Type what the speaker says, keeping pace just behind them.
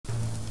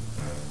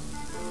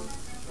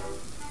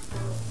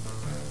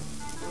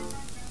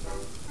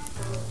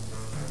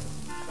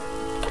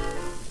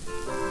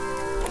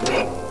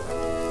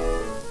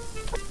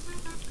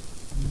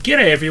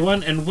G'day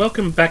everyone, and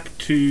welcome back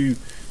to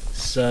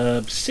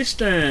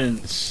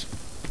Subsistence.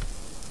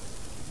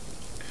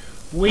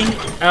 We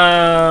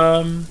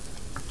have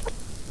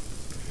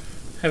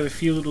a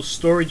few little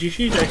storage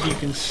issues, as you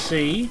can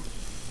see.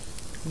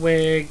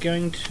 We're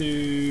going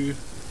to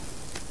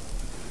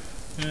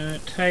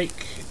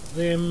take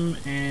them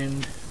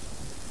and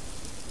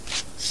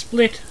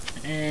split,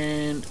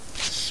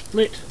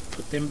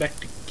 put them back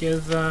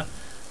together,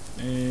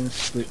 and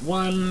split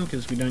one,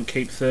 because we don't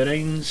keep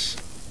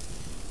 13s.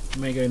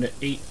 We're going to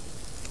eat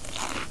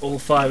all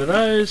 5 of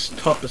those,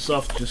 top us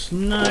off just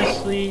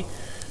nicely.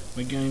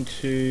 We're going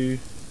to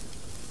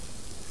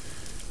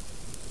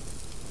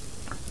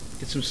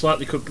get some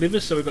slightly cooked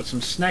liver, so we've got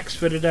some snacks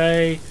for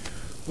today.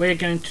 We're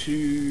going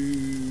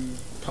to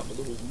pop a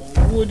little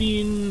more wood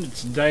in,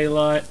 it's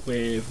daylight,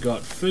 we've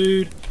got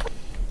food.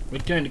 We're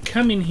going to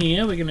come in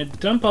here, we're going to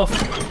dump off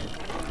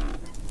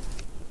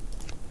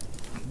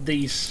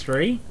these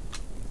 3.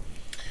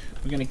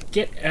 We're going to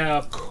get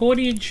our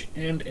cordage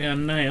and our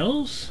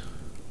nails,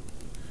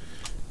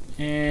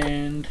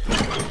 and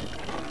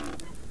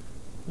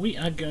we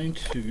are going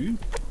to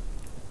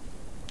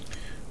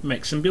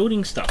make some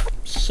building stuff.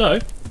 So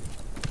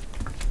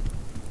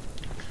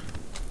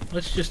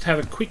let's just have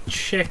a quick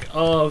check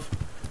of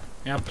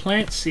our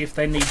plants, see if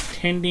they need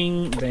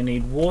tending, they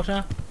need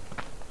water.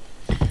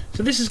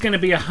 So this is going to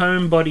be a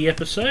homebody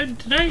episode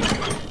today.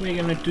 We're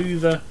going to do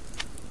the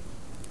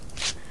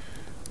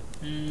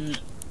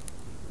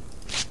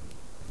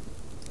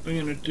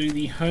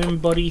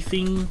homebody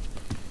thing.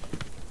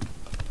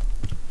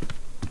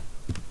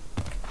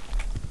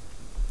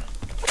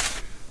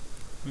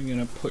 We're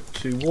going to put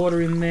 2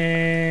 water in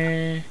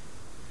there.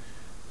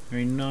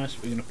 Very nice.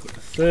 We're going to put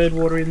the 3rd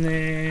water in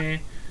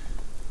there.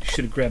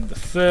 Should have grabbed the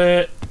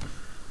fert.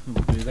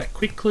 We'll do that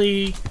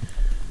quickly.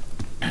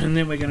 And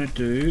then we're going to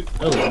do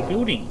a little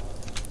building.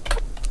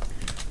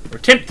 Or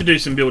attempt to do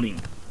some building.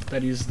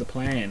 That is the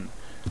plan.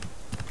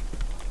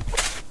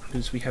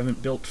 Because we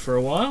haven't built for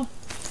a while.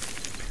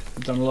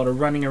 We've done a lot of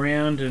running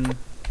around and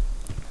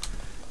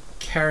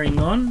carrying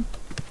on.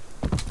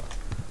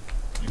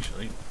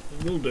 Actually,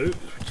 what we'll do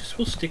is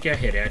we'll stick our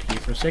head out here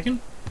for a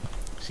second.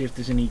 See if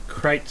there's any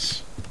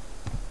crates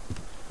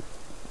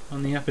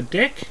on the upper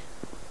deck.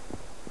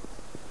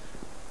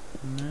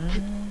 No.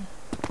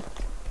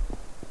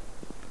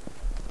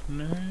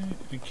 No.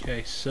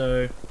 Okay,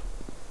 so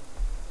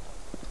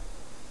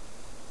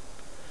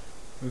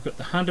we've got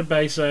the hunter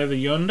base over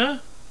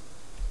yonder,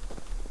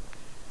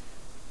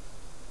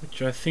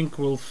 which I think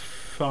we'll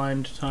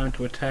find time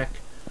to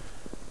attack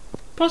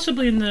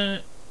possibly in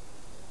the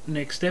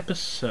next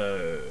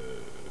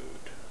episode.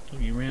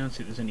 Looking around,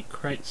 see if there's any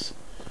crates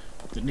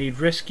that need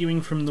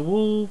rescuing from the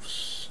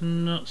wolves.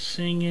 Not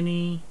seeing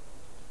any.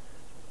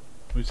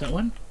 Who's that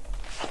one?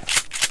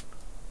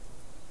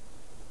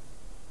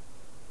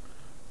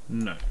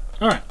 No.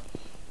 Alright,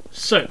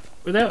 so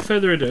without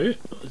further ado,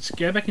 let's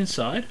go back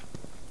inside.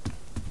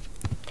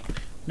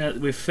 Now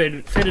that we've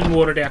fed and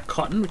watered our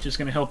cotton, which is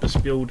going to help us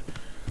build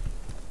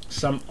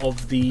some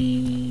of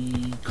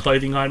the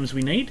clothing items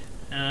we need.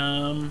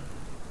 Yeah,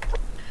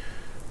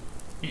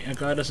 our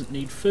guy doesn't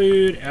need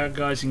food, our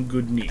guy's in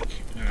good nick.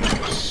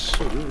 Alright,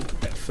 so we'll put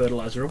that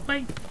fertilizer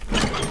away.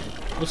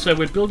 Also,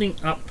 we're building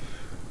up,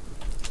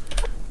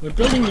 what's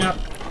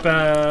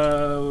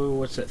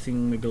that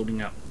thing we're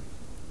building up?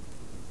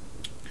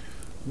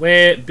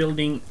 We're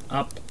building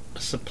up a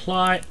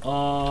supply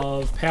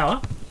of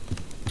power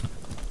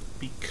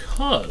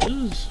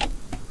because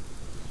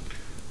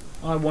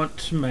I want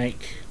to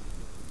make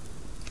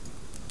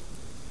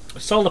a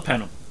solar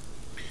panel.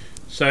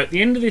 So at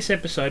the end of this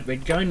episode, we're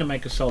going to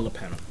make a solar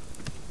panel.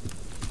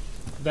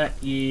 That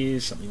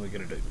is something we're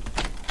going to do.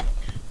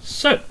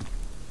 So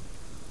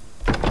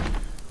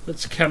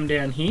let's come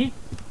down here.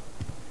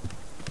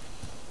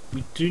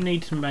 We do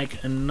need to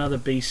make another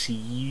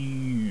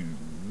BCU.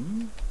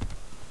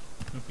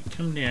 If we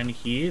come down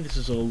here, this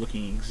is all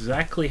looking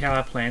exactly how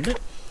I planned it.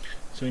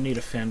 So we need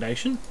a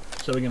foundation.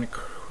 So we're going to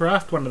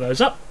craft one of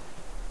those up.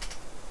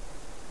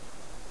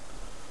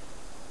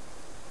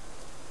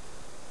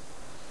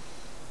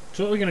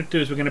 So what we're going to do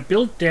is we're going to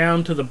build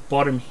down to the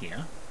bottom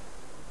here.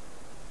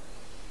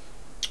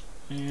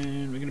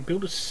 And we're going to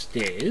build a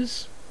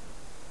stairs.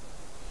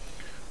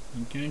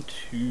 I'm going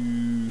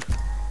to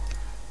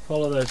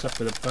follow those up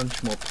with a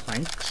bunch more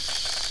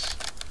planks,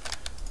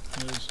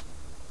 because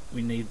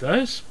we need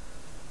those.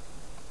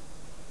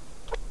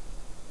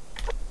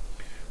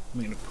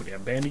 We're going to put our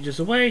bandages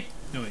away.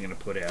 Now we're going to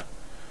put our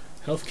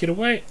health kit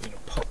away. We're going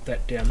to pop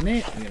that down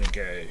there. We're going to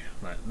go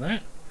like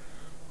that.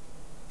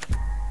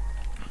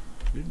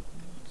 Good.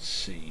 Let's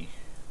see.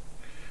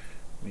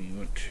 We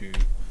want to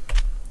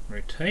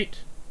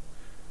rotate.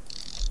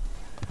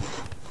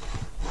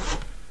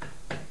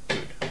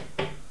 Good.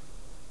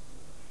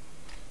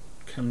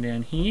 Come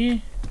down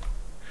here.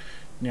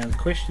 Now the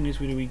question is,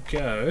 where do we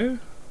go?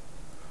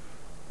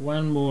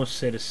 One more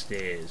set of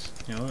stairs.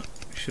 You know what?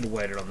 We should have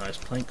waited on those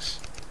planks.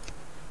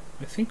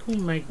 I think we'll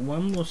make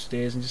one more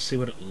stairs and just see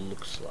what it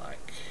looks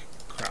like.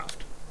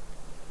 Craft.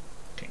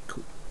 Okay,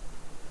 cool.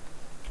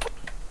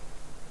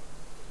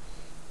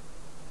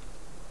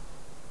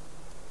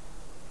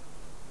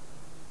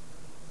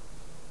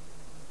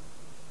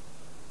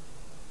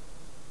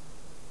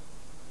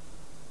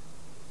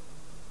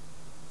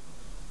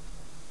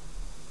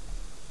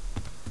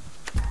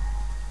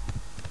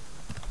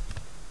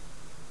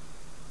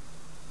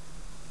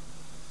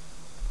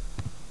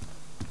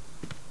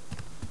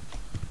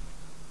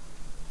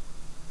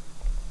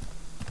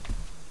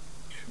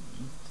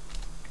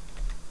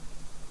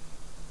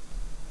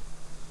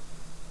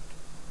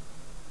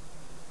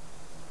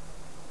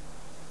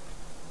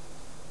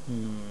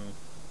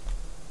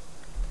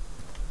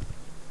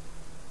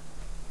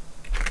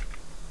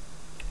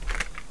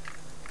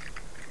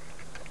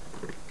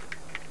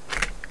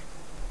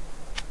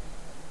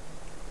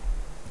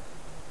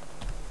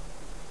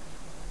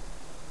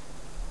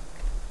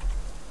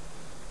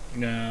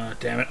 No,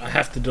 damn it. I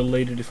have to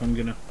delete it if I'm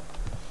gonna...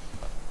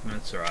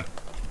 That's alright.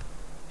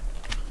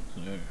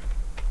 So,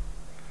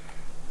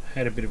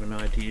 had a bit of an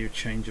idea,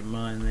 change of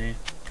mind there.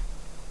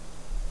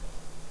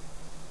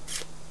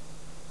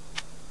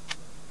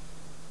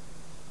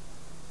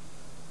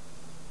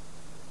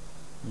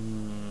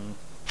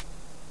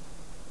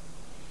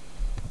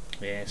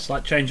 Yeah,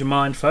 slight change of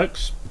mind,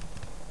 folks.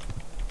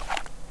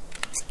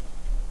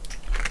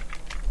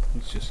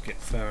 Let's just get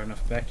far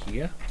enough back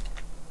here.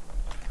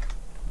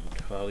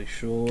 Entirely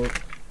sure.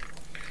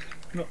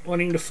 Not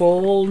wanting to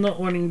fall, not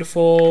wanting to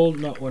fall,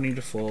 not wanting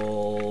to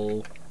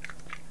fall.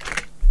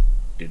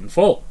 Didn't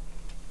fall.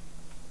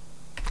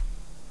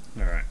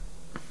 Alright.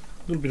 A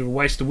little bit of a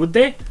waste of wood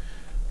there,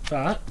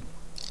 but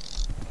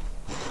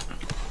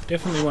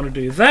definitely want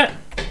to do that.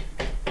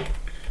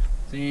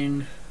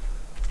 Then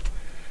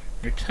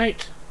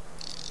rotate.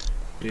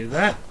 Do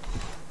that.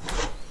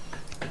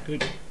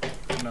 Good.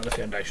 Another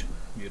foundation.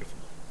 Beautiful.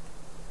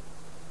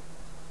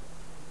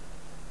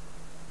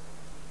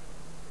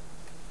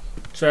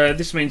 So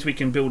this means we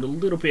can build a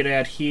little bit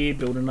out here,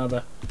 build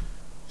another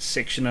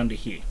section under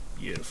here.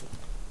 Beautiful.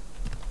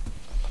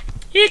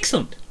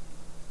 Excellent.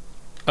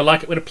 I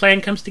like it when a plan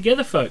comes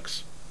together,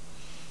 folks.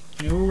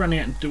 And we'll run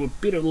out and do a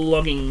bit of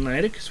logging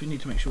later because we need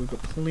to make sure we've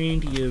got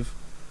plenty of...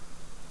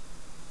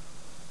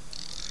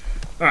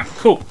 Alright,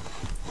 cool.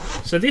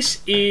 So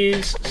this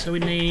is... So we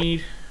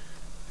need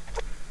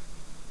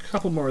a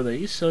couple more of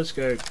these. So let's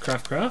go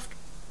craft.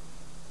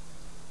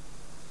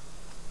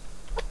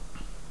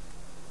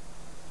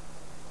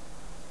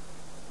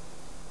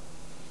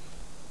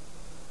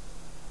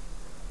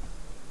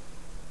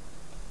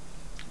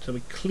 So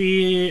we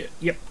clear...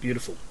 Yep,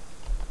 beautiful.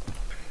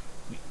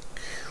 We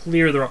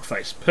clear the rock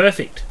face.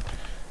 Perfect.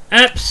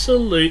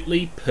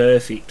 Absolutely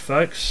perfect,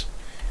 folks.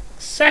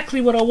 Exactly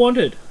what I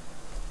wanted.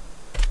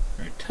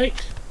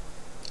 Rotate.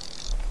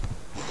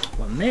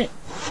 One there.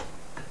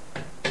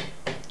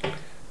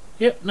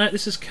 Yep, no,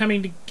 this is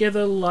coming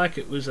together like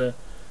it was a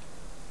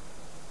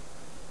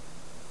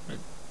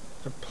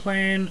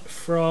plan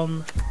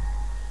from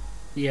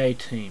the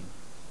A-team.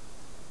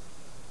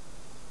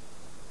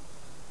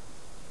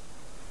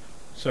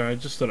 Sorry, I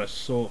just thought I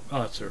saw...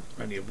 Oh, it's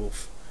only a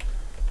wolf.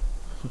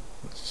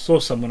 Saw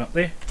someone up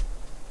there.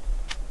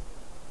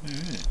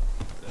 Alright.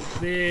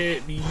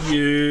 There.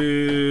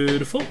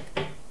 Beautiful.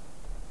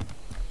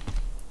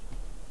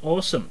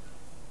 Awesome.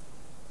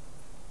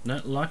 No,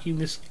 liking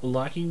this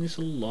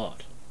a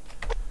lot.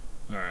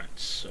 Alright,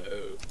 so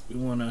we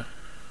want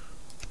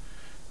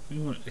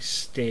the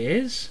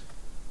stairs.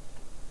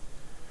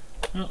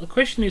 Well, the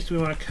question is, do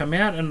we want to come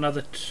out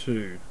another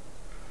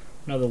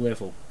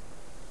level?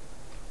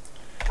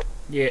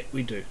 Yeah,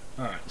 we do.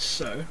 Alright,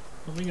 so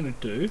what we're going to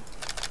do...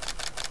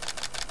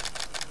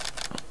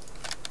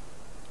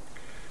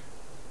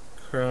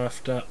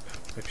 Craft up...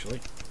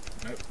 Actually,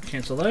 nope,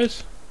 cancel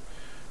those.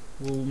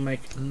 We'll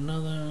make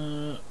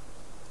another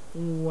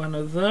one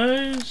of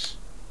those.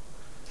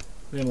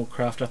 Then we'll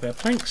craft up our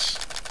planks.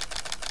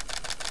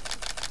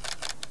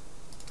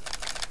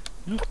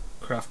 Yep,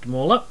 craft them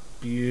all up.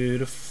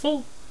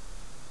 Beautiful.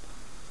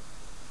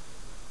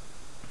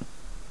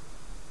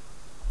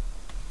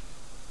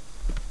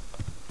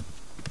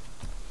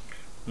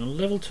 A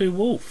level 2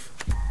 wolf.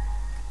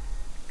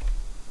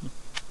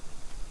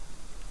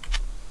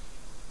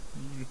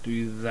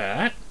 Do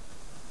that.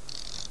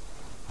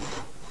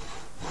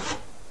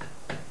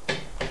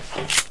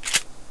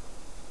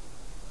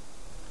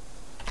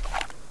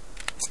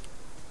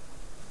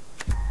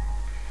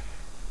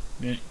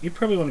 Yeah, you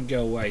probably want to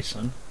go away,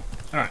 son.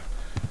 Alright,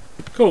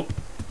 cool.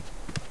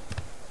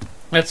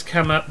 Let's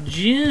come up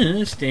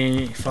just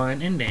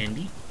fine and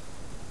dandy.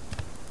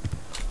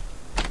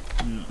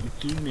 Now, we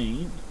do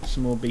need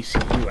some more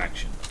BCU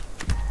action.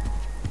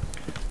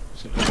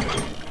 So,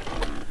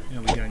 how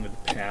are we going with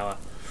the power?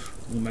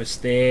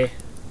 Almost there.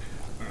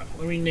 Alright,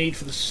 what do we need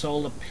for the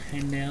solar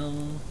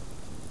panel?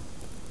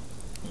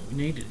 We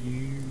need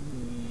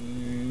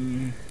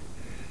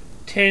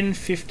 10,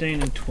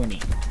 15 and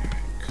 20.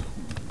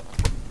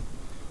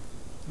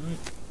 Right.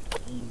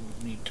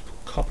 We need to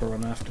put copper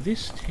on after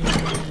this. 10,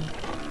 15,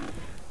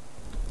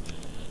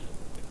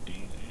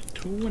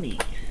 20.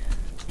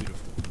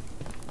 Beautiful.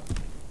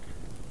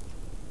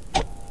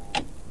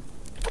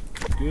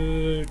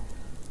 Good.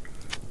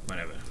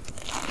 Whatever.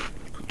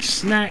 Quick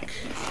snack.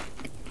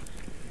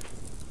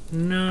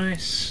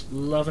 Nice.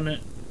 Loving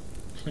it.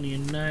 Plenty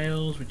of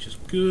nails, which is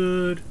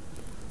good.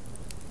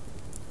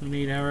 We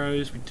need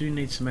arrows. We do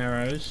need some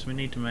arrows. We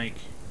need to make...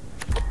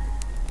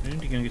 We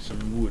need to go and get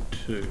some wood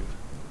too.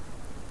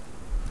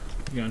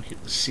 We're going to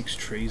hit the 6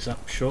 trees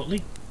up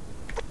shortly.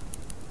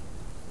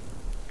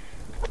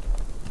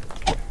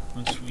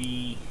 Once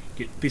we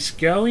get this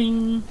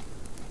going...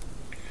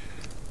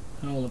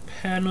 Solar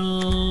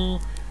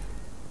panel...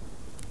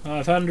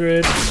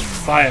 500.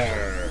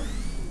 Fire.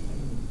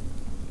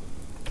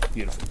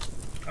 Beautiful.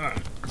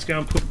 Alright, let's go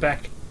and put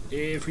back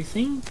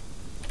everything.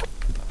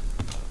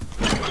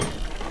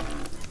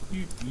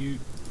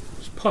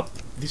 Just pop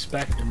this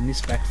back and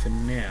this back for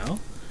now.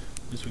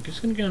 Because we're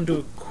just going to go and do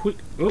a quick...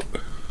 Oh.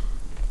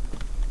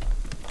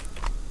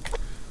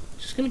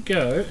 Just going to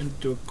go and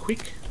do a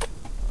quick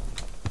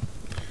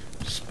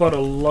spot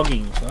of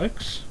logging,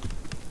 folks.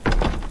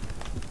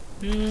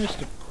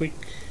 Just a quick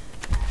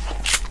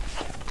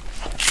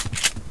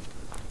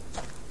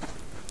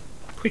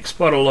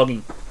spot of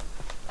logging.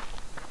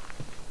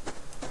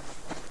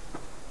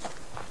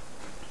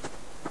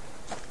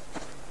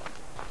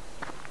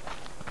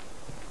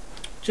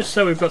 Just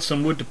so we've got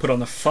some wood to put on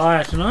the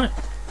fire tonight.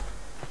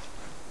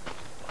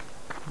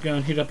 Go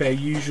and hit up our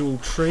usual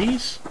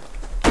trees.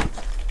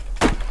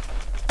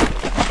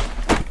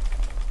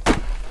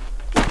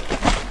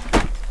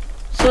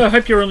 So I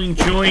hope you're all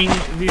enjoying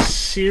this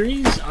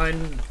series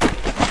and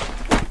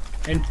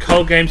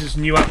Cold Games'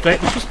 new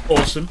update, which is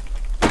awesome.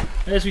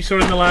 As we saw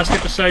in the last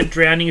episode,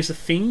 drowning is a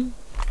thing,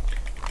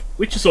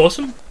 which is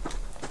awesome.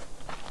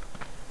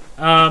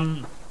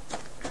 Though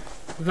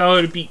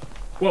it'd be,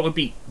 what would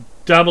be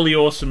doubly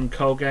awesome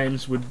Cold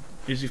Games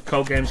is if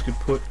Cold Games could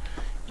put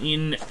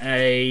in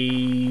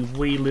a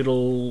wee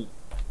little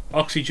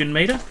oxygen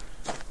meter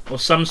or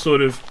some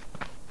sort of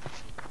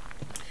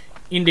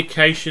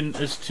indication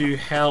as to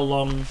how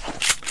long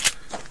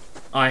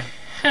I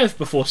have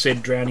before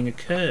said drowning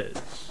occurs,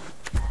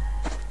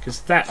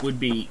 because that would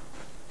be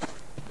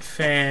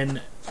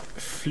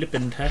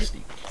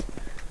fan-flippin-tastic.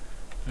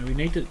 We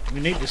need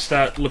to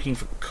start looking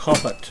for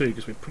copper too,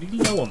 because we're pretty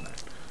low on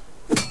that.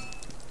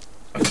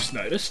 I just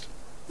noticed.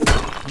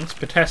 It's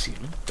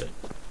potassium, but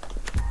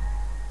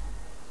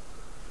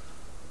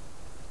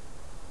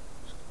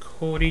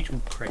cordage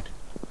or crate.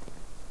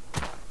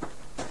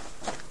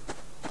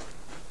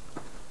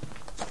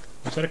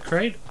 Was that a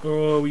crate,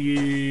 or were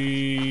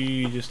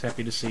you just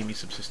happy to see me,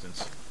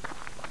 Subsistence?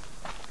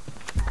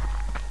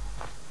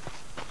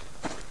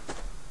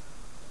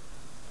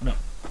 No.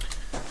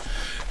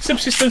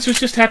 Subsistence was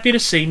just happy to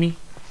see me.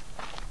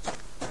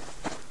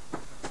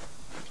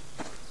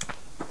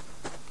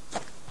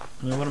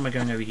 Well, what am I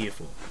going over here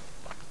for?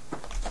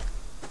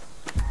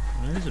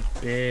 Well, there's a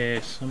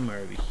bear somewhere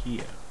over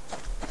here.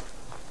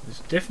 There's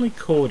definitely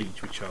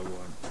cordage, which I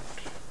want.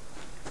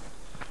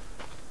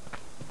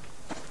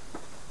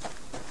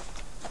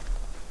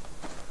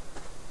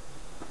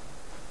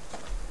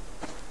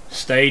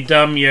 Stay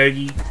dumb,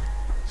 Yogi.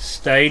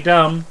 Stay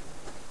dumb.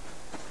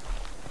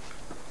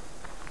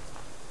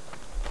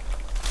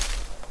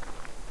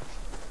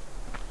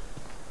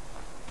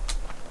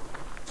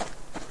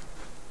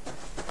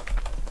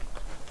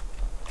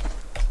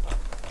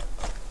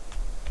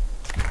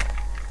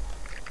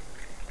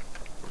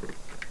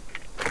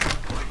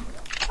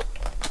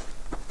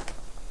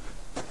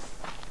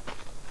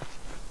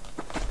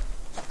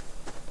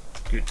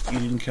 Good, you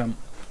didn't come.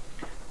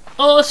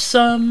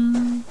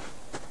 Awesome!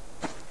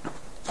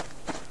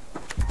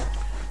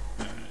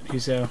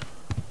 Here's our...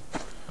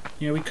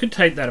 Yeah, we could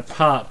take that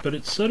apart, but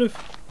it's sort of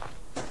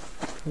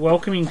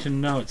welcoming to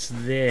know it's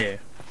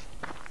there.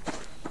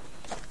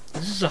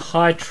 This is a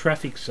high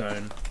traffic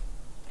zone.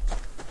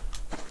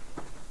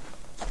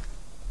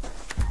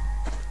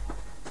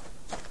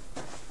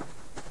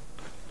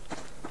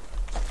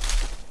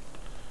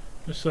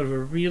 It's sort of a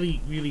really,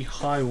 really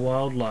high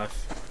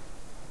wildlife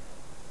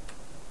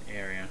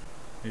area,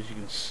 as you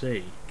can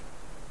see.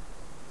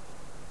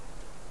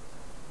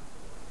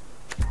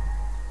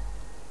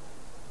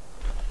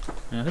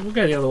 Now, I think we'll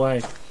go the other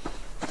way.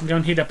 We'll go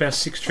and hit up our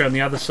 6 tree on the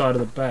other side of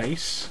the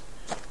base.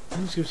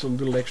 Let's give us a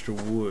little extra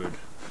wood.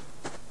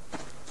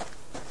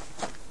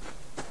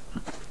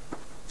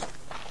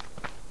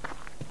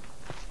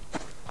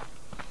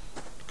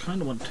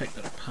 Kind of want to take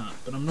that apart,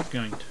 but I'm not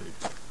going to.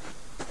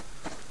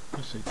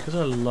 Let's see, because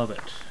I love it.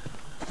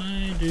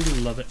 I do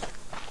love it.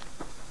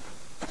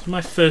 It's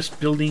my first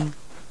building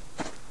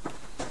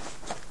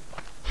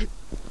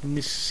in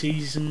this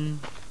season.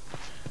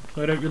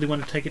 I don't really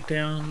want to take it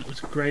down. It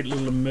was a great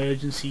little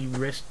emergency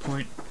rest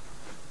point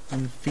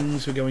when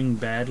things were going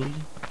badly.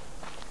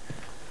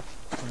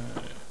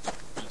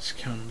 Let's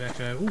come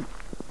back over. Ooh,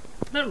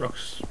 that rock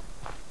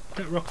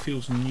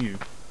feels new.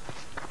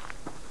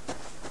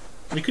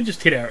 We could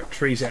just hit our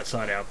trees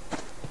outside our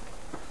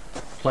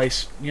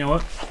place. You know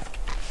what?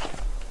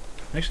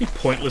 Actually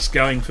pointless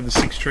going for the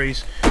 6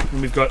 trees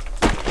when we've got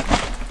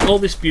all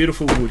this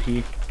beautiful wood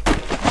here.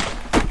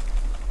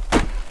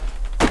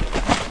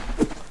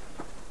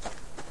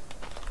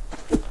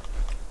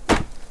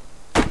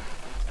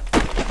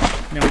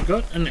 Now we've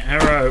got an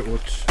arrow or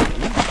two.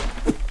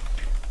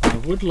 I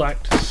would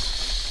like to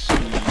see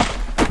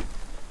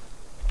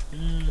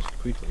just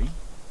quickly.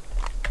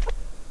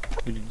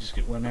 We did just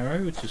get 1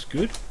 arrow, which is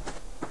good.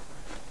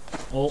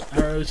 All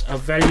arrows are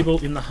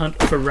valuable in the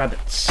hunt for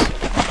rabbits.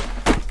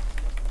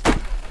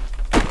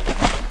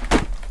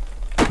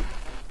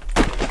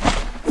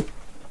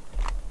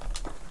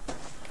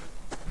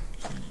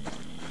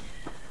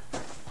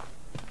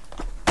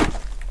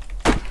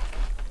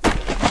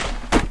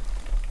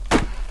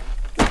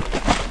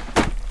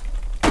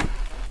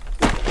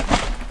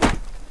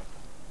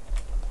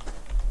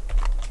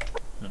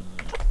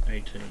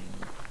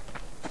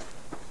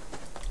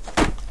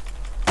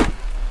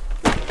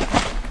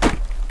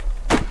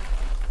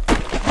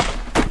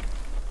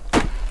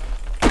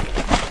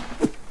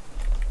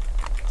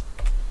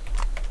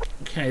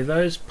 Okay,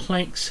 those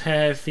planks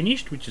have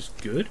finished, which is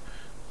good.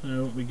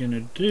 So what we're going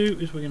to do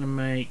is we're going to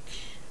make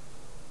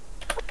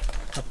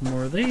a couple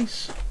more of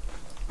these.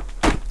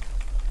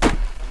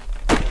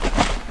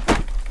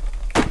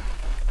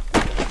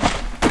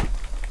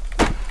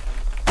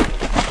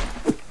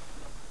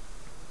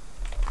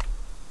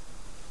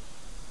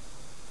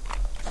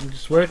 And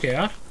just work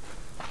out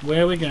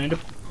where we're going to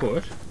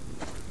put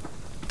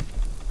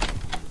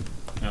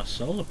our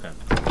solar panel.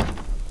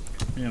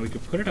 Now we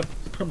could put it up,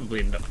 probably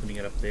end up putting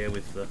it up there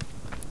with the...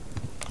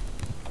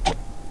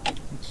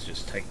 Let's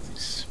just take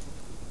this.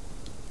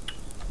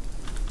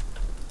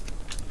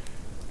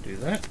 Do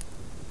that,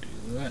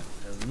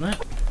 and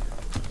that.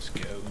 Let's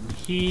go in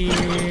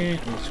here,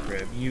 let's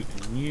grab you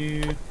and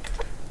you,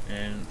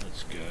 and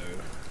let's go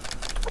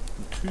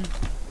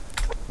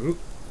 2. Ooh.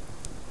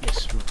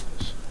 Yes, look at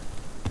this.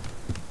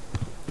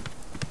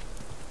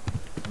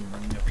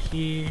 Coming up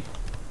here.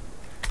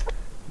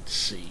 Let's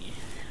see.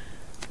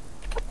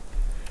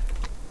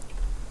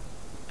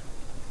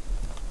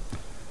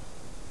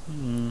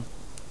 Don't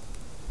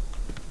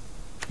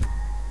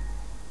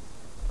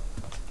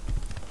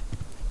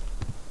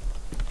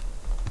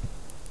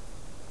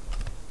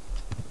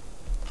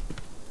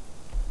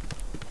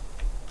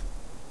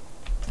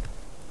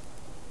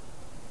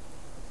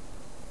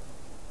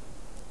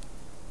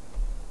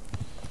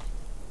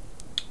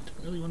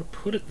really want to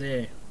put it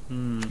there.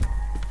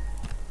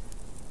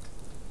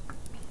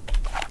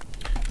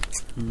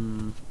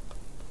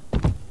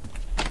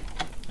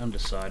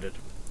 Undecided.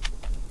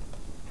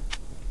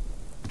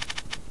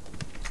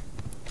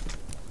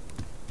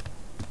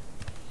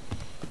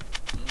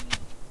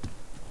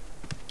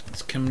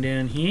 Let's come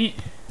down here.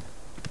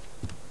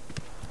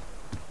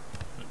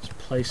 Let's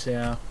place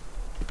our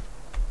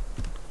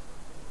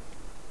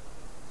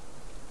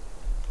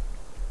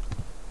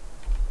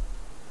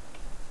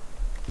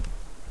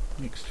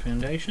next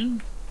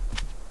foundation.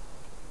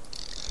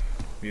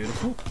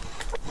 Beautiful.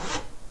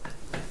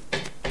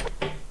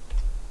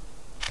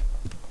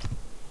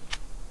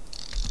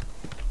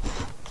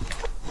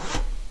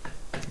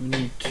 We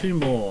need 2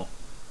 more.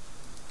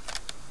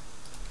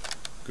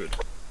 Good.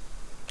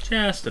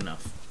 Just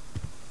enough.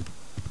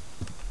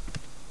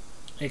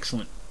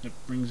 Excellent. That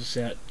brings us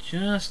out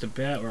just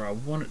about where I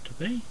want it to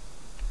be.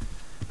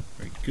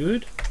 Very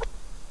good.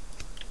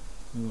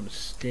 We want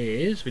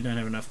stairs. We don't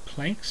have enough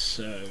planks,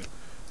 so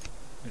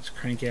let's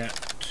crank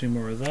out 2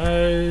 more of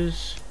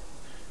those.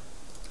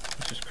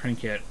 Let's just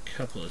crank out a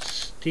couple of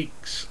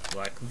sticks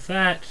like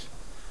that.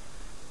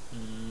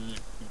 The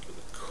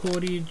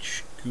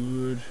cordage.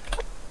 Good.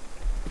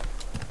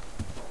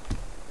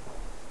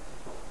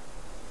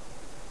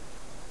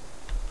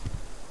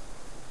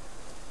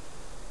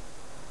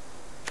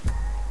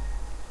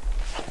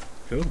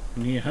 Cool.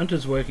 And here,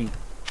 Hunter's working.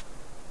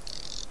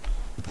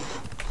 That's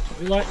what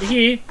we like to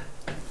hear.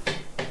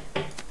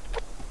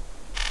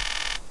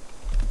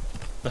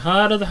 The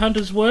harder the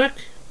Hunter's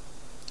work,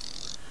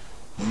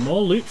 the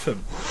more loot for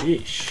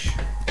Bish.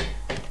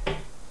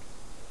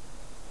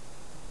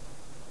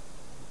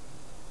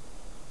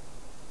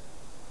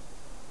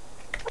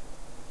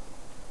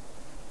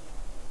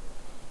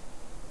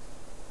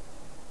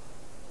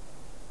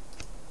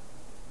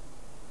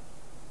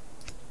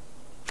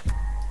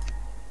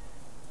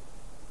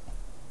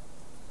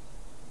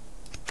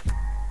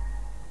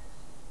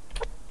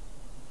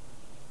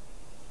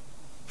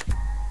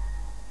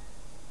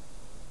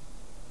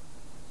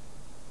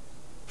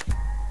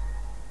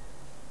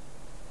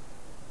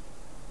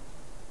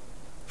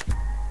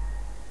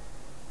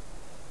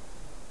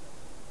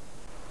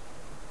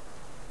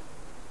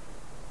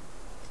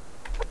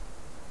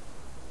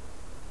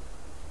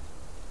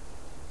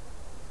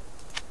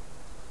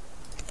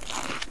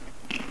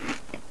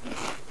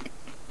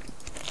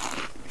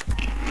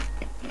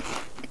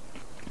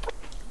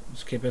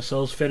 Keep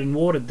ourselves fed and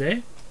watered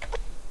there.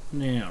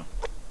 Now,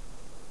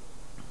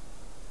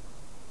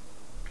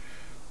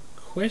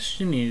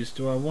 question is,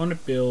 do I want to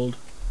build,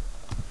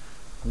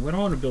 when I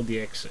want to build the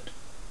exit?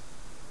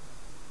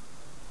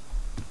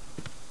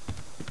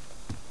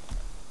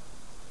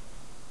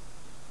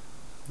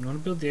 I want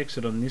to build the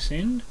exit on this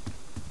end,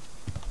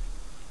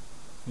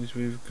 because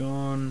we've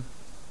gone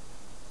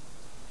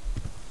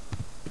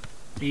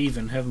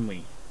even, haven't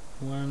we?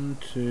 1,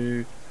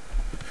 2,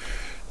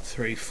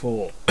 3,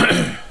 4.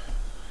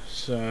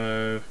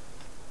 So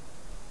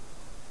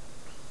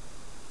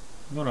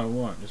what I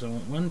want is I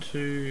want 1,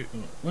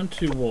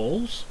 2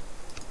 walls.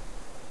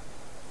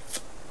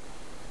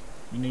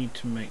 We need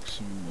to make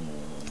some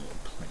more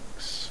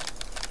planks.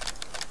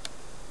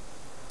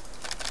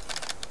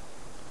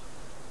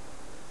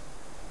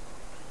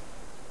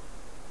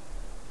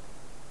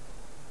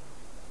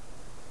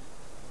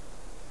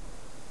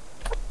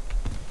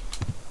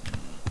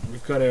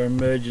 We've got our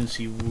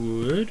emergency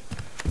wood,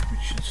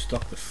 which should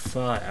stock the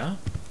fire.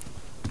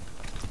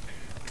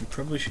 We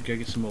probably should go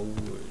get some more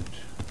wood.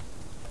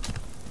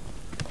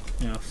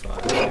 Now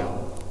fire.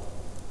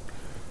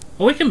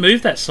 Well, we can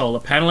move that solar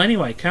panel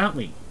anyway, can't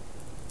we?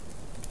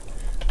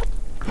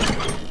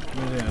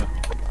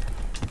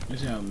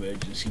 Where's our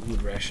emergency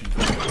wood ration?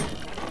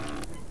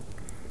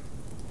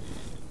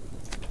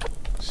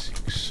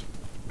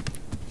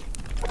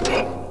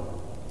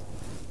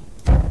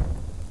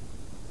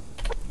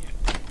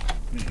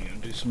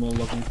 do some more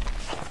logging.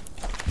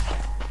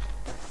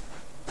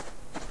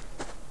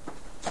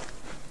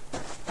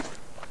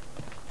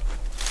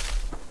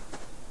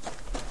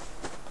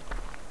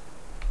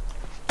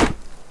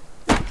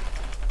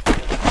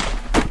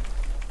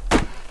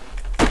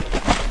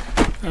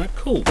 Alright,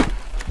 cool.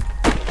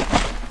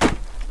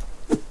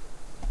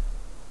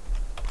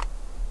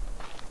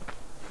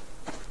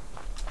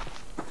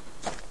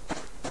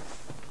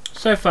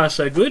 So far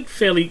so good.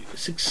 Fairly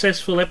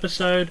successful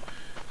episode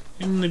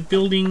in the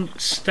building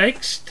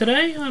stakes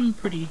today. I'm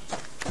pretty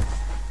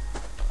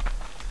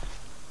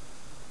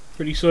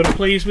sort of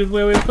pleased with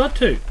where we've got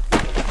to.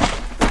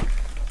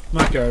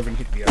 Might go over and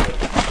hit the other.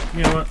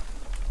 You know what?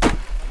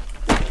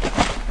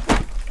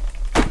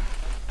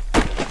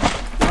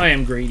 I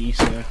am greedy,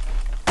 so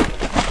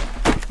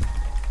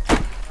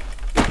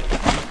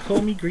don't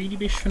call me greedy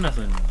bish for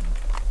nothing.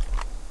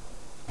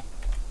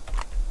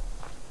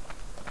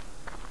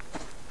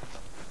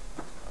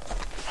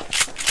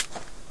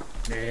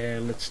 Yeah,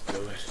 let's do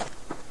it.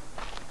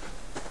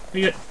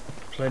 We got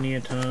plenty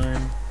of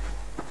time.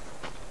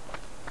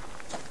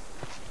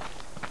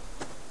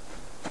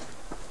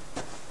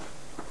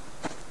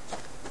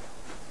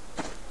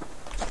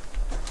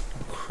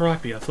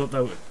 Cripey, I thought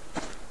they were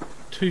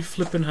two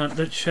flippin' hunt.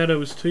 That shadow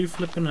was two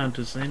flippin'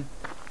 hunters then.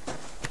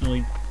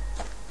 Nearly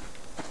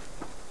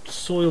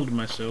soiled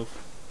myself.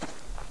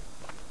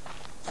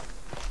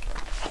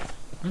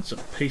 That's a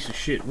piece of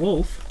shit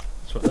wolf.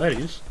 That's what that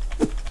is.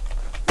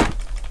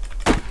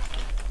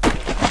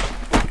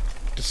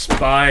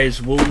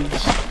 Despise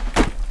wolves.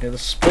 They're the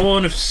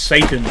spawn of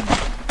Satan.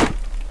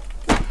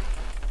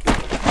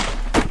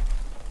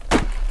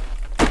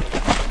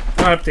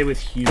 Right up there with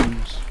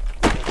humans.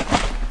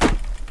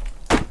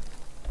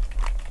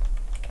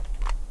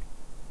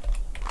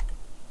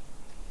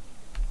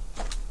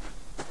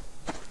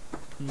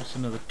 That's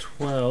another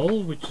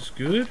 12, which is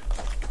good.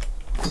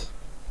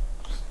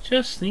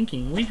 Just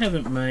thinking, we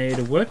haven't made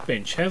a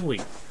workbench, have we?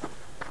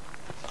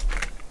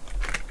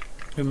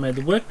 We haven't made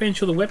the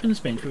workbench or the weapons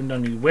bench. We haven't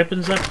done any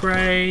weapons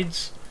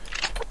upgrades.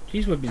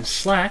 Geez, we've been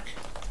slack.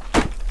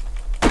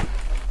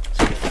 Let's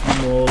get a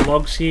few more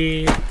logs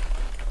here.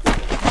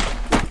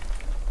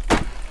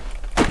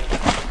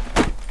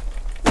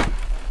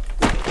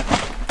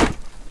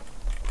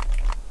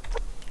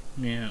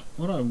 Now,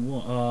 what I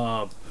want...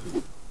 oh,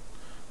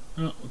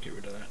 we'll get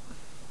rid of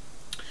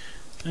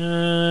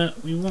that.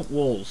 We want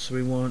walls, so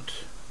we want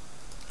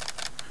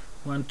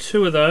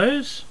two of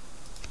those.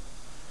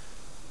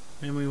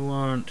 And we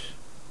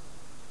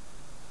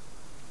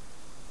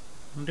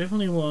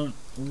definitely want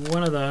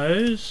one of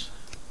those.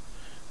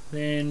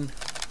 Then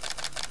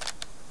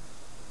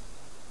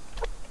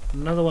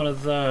another one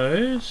of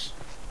those.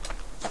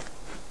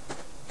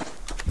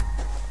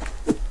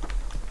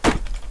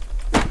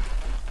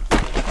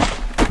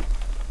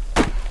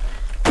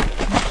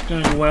 It's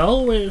going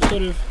well. We're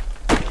sort of...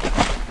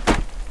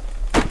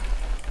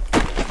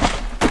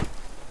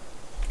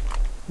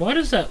 why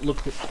does that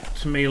look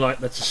to me like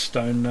that's a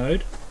stone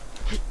node?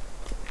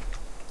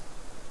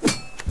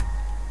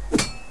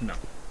 No.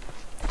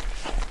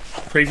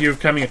 Preview of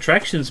coming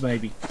attractions,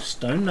 maybe.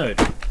 Stone node.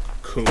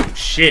 Cool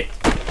shit.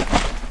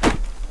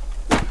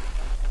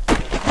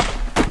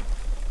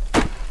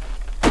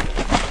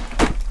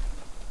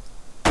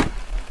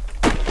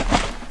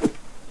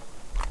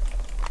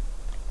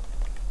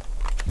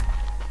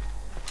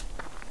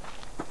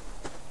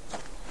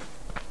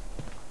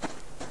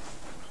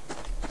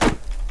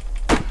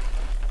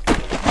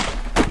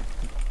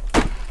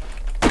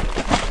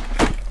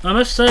 I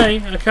must say,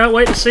 I can't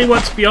wait to see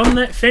what's beyond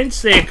that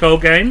fence there, Cole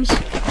Games.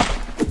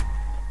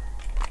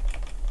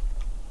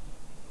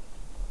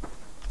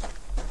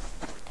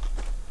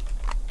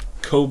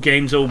 Cole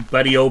Games, old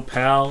buddy, old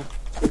pal.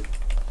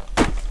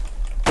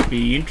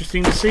 Be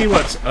interesting to see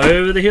what's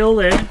over the hill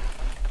there.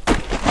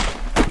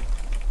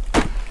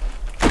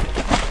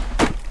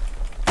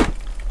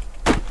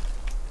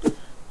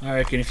 I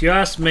reckon if you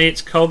ask me,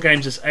 it's Cole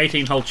Games'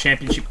 18-hole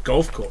championship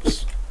golf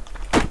course.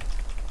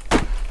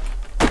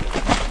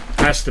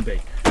 Has to be.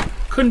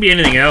 Couldn't be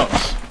anything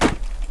else.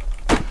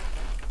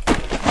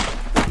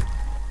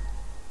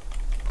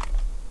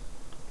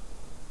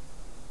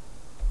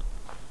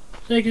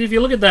 Because if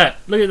you look at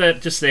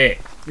that just there.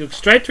 You look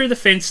straight through the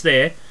fence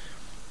there.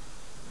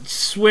 I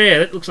swear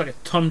that looks like a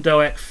Tom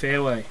Doak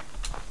fairway.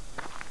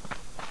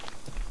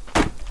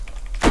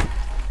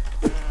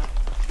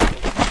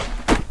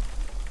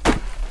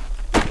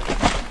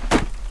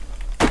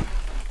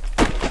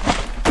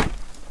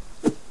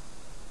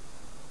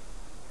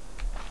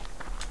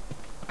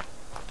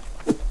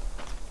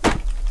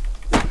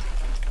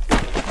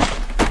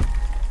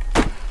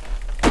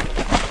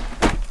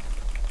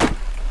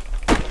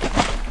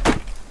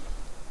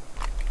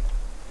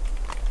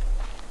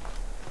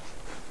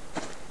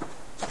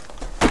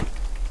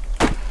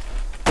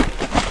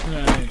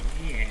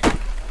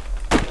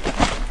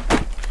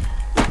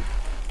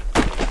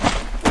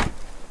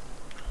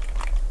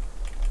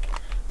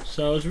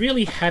 So I was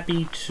really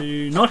happy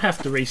to not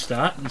have to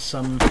restart in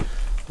some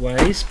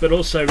ways, but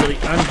also really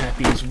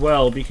unhappy as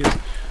well, because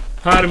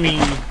part of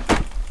me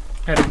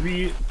Part of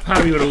me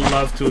would have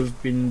loved to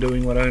have been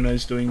doing what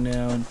Ono's doing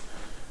now and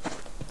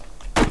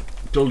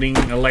building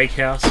a lake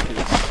house,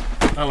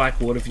 because I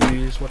like water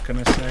views. What can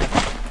I say?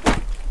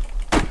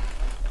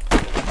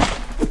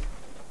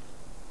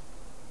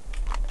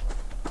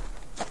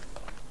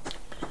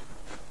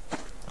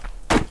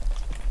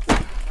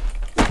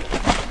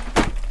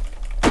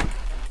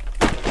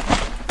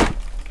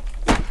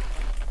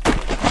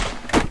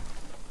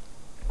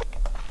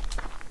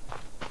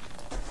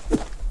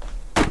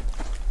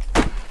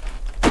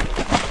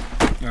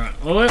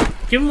 Well,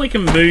 given we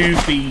can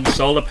move the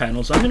solar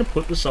panels, I'm going to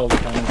put the solar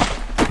panel.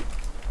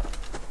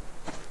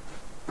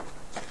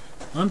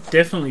 I'm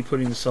definitely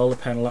putting the solar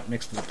panel up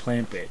next to the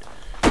plant bed.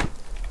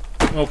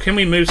 Well, can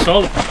we move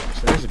solar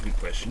panels? That is a good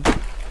question.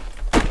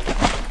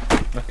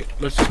 Okay,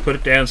 let's just put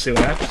it down and see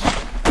what happens.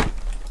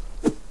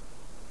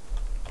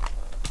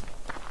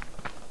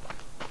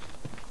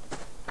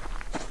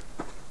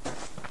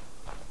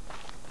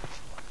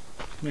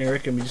 I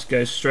reckon we just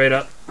go straight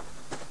up.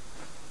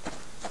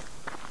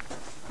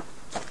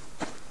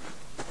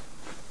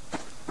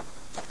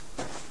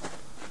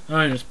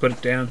 I just put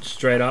it down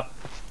straight up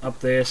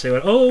there. See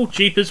what? Oh,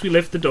 jeepers! We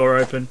left the door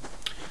open,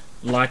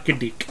 like a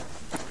dick.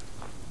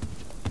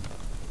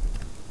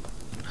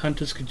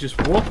 Hunters could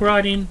just walk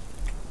right in.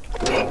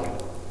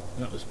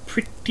 That was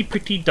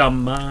pretty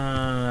dumb.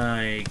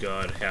 My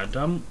God, how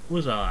dumb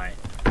was I?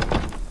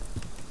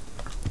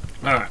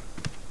 All right,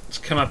 let's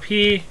come up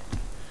here.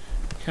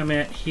 Come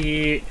out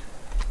here.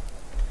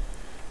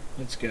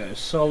 Let's go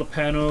solar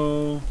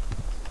panel.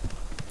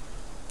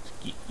 Let's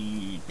get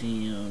you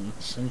down,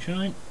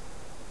 sunshine.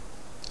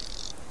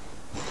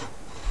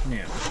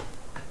 Now,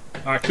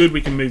 alright, good, we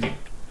can move in.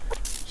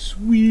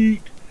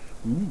 Sweet!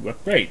 Ooh,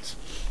 upgrades.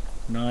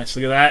 Nice,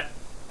 look at that.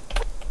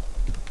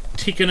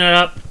 Ticking it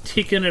up,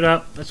 ticking it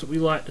up. That's what we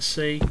like to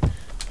see.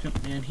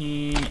 Jump down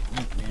here,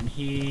 jump down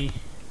here.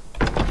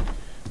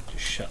 Just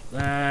shut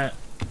that.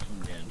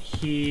 Come down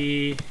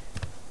here.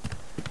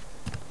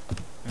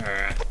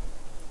 Alright.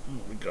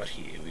 What we got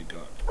here? We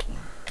got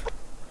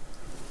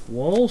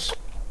walls.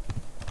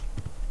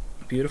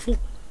 Beautiful.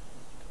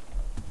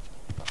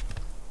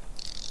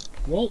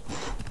 Wall.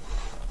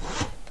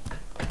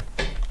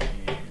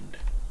 And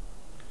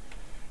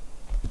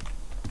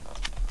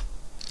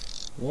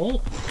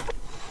wall.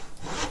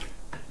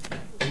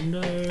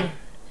 Window.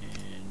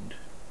 And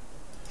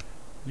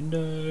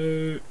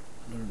window.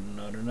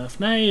 Not enough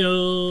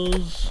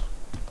nails.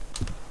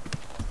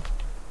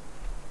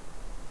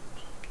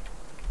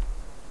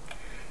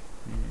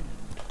 And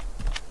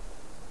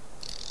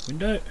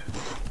window.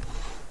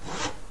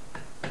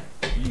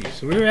 Yeah,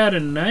 so we're out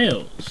of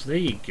nails. There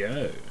you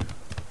go.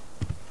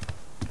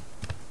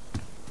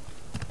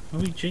 Are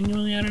we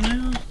genuinely out of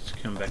nails? Let's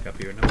come back up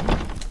here another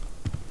one.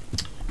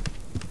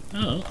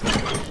 Oh.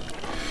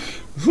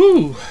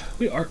 Whew!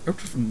 We are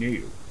out of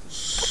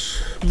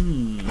nails.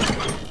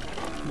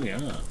 We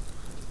are.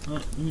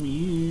 Oh, I'm gonna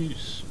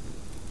use...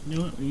 You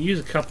know what? We'll use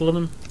a couple of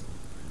them.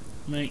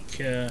 Make,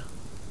 oh,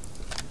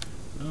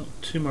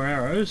 2 more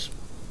arrows.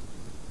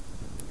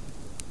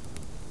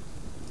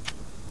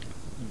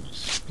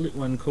 Split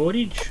one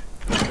cordage.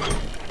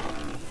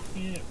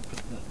 Yeah,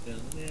 put that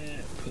down there,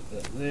 put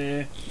that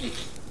there.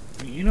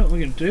 You know what we're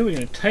going to do? We're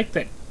going to take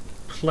that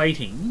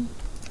plating,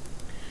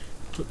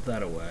 put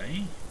that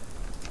away,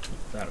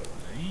 put that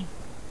away,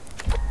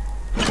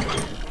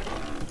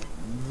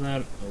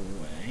 that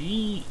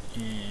away,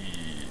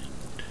 and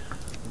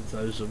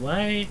those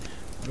away,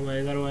 that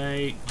away, that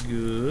away,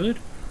 good.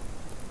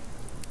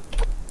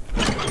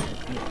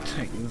 We'll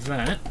take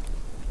that.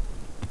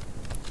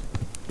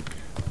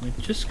 We're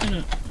just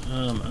going to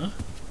armour,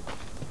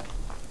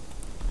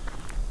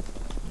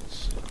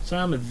 let's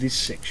armour this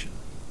section.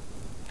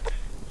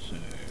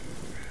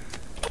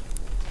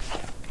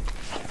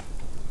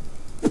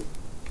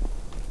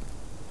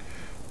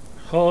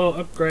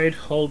 Upgrade,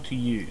 hold to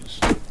use.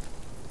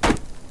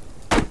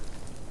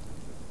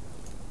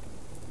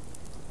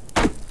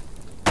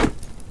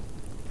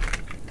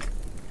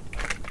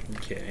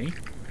 Okay.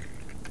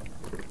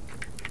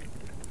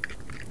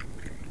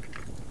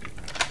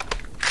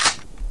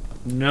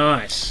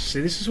 Nice. See,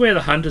 this is where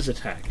the hunters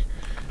attack.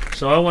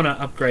 So I want to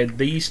upgrade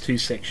these 2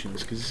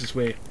 sections because this is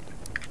where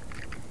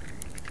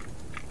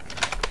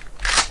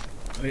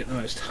I get the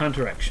most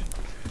hunter action.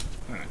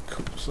 Alright,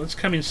 cool. So let's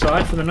come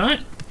inside for the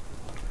night.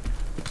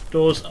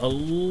 Doors are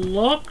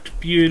locked.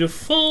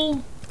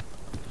 Beautiful.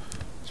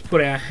 Let's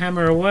put our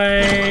hammer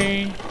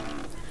away.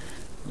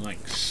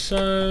 Like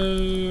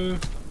so.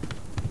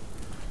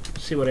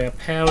 See what our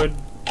powered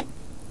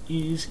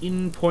is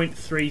in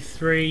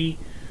 0.33.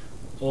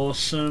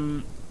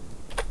 Awesome.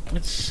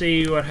 Let's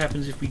see what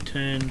happens if we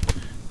turn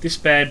this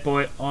bad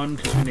boy on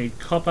because we need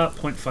copper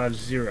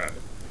 0.50. Alright,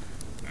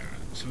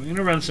 so we're going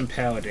to run some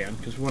power down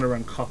because we want to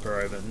run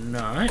copper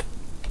overnight.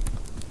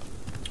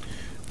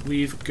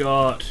 We've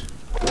got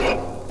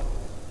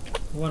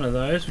one of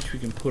those which we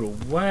can put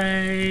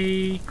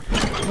away.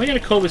 We're going to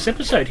call this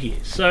episode here.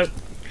 So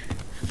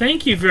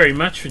thank you very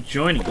much for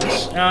joining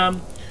us.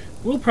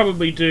 We'll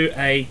probably do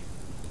a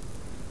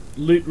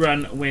loot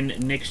run when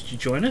next you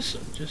join us.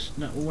 Just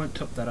no, we won't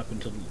top that up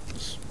until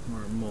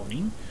tomorrow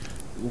morning.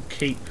 We'll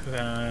keep.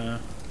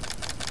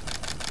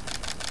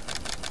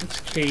 Let's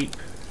keep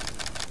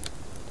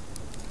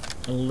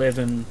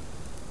 11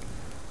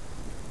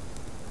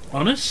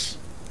 on us.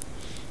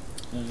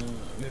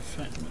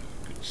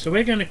 So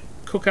we're going to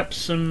cook up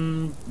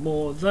some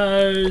more of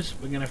those.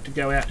 We're going to have to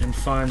go out and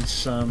find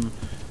some.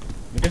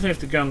 We definitely have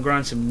to go and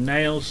grind some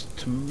nails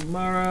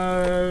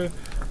tomorrow.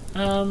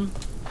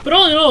 But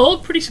all in all,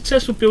 pretty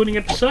successful building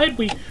episode.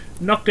 We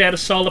knocked out a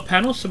solar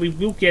panel, so we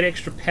will get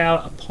extra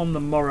power upon the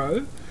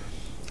morrow.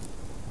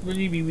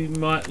 Maybe we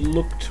might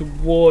look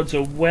towards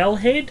a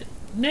wellhead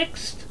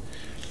next.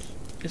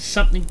 There's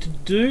something to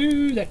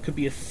do. That could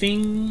be a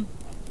thing.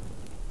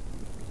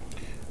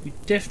 We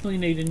definitely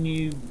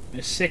need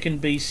a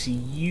second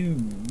BCU,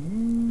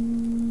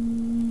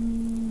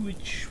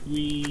 which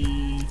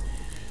we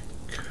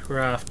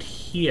craft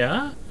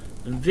here,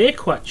 and they're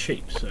quite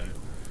cheap. So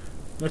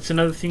that's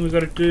another thing we've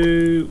got to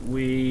do.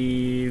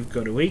 We've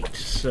got to eat.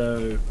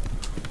 So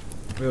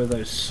where are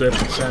those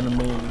serpents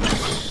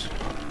animals?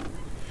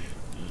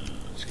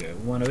 Let's go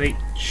one of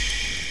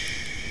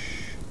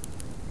each.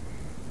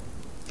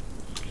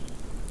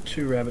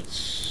 2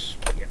 rabbits.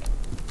 Yeah.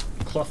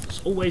 Cloth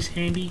is always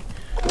handy.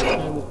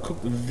 And we'll cook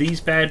these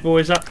bad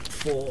boys up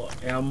for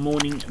our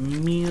morning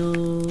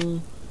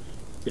meal.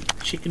 Bit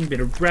of chicken, bit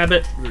of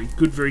rabbit. Very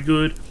good, very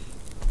good.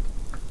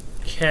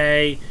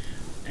 Okay.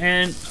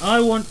 And I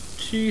want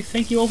to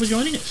thank you all for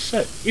joining us.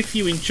 So, if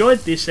you enjoyed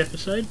this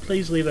episode,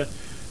 please leave a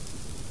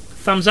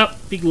thumbs up,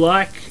 big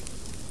like,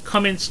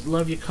 comments.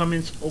 Love your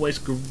comments. Always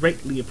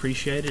greatly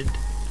appreciated.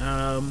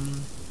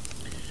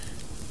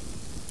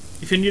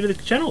 If you're new to the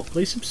channel,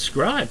 please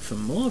subscribe for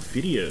more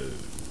videos.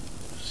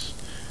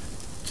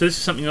 So this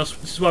is something else.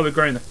 This is why we're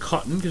growing the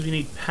cotton, because we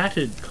need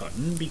patterned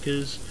cotton,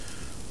 because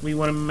we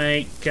want to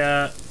make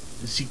the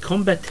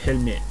combat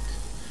helmet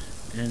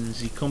and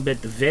the combat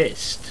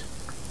vest.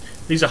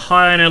 These are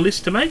high on our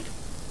list to make.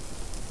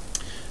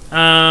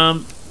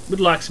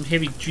 Would like some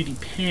heavy duty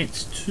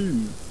pants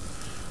too,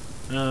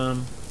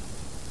 to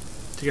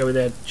go with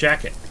our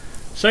jacket.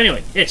 So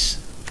anyway, yes.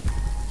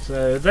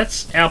 So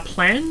that's our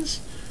plans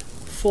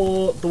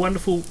for the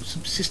wonderful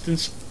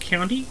Subsistence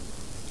County.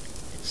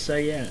 So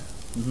yeah.